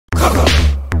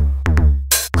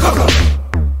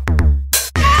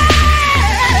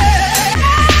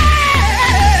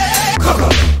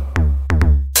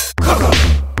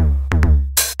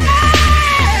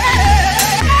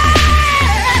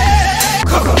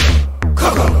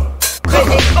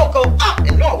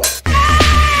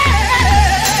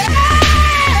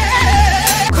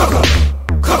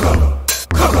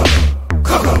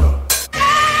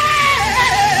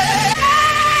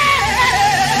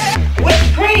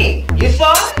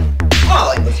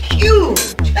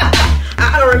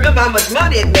how much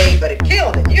money it made, but it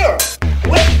killed in Europe.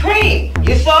 Whipped cream,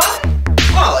 you saw it?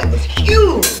 Oh, it was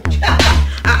huge.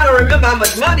 I don't remember how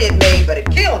much money it made, but it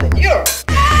killed in Europe.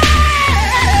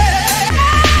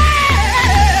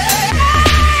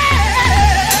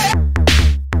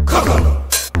 Coco.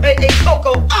 Hey,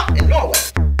 Coco up in Norway.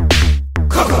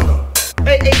 Coco.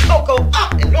 Hey, Coco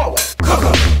up in Norway.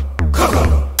 Coco.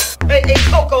 Coco. Hey,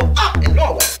 Coco up in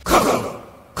Norway. Coco.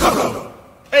 Coco.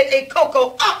 Hey,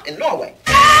 Coco up in Norway.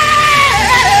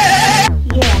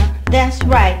 Yeah, that's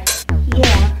right.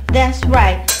 Yeah, that's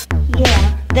right.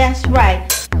 Yeah, that's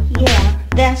right. Yeah,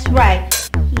 that's right.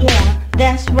 Yeah,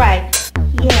 that's right.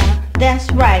 Yeah,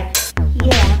 that's right.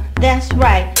 Yeah, that's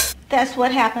right. That's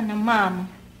what happened to Mama.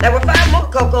 There were 5 more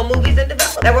Coco movies in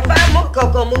development. There were 5 more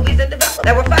Coco movies in development.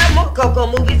 There were 5 more Coco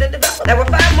movies in development. There were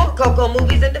 5 more Coco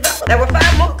movies in development. There were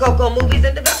 5 more Coco movies in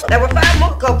development. There were 5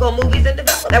 more Coco movies in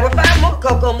development. There were 5 more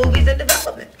Coco movies in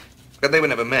development. But they were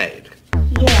never made.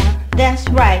 Yeah, that's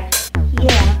right.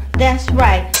 Yeah, that's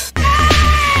right.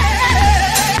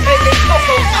 Hey,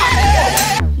 Coco up in Norway.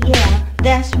 Yeah,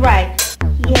 that's right.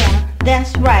 Yeah,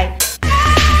 that's right.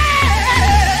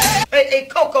 Hey,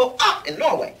 Coco up in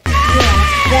Norway. Yeah,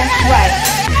 that's right.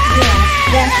 Yeah,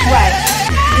 that's right.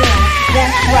 Yeah,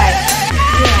 that's right.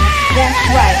 Yeah, that's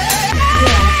right.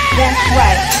 Yeah, that's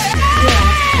right. Yeah,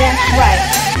 that's right.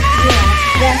 Yeah,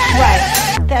 that's right.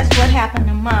 That's what happened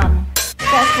to Mama.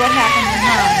 That's what happened to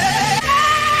Mama.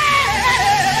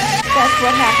 That's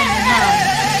what happened to Mama.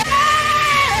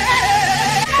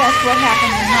 That's what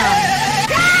happened to Mama.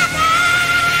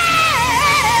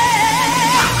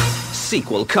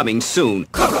 Sequel coming soon.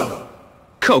 Coco.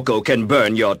 Coco can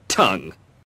burn your tongue.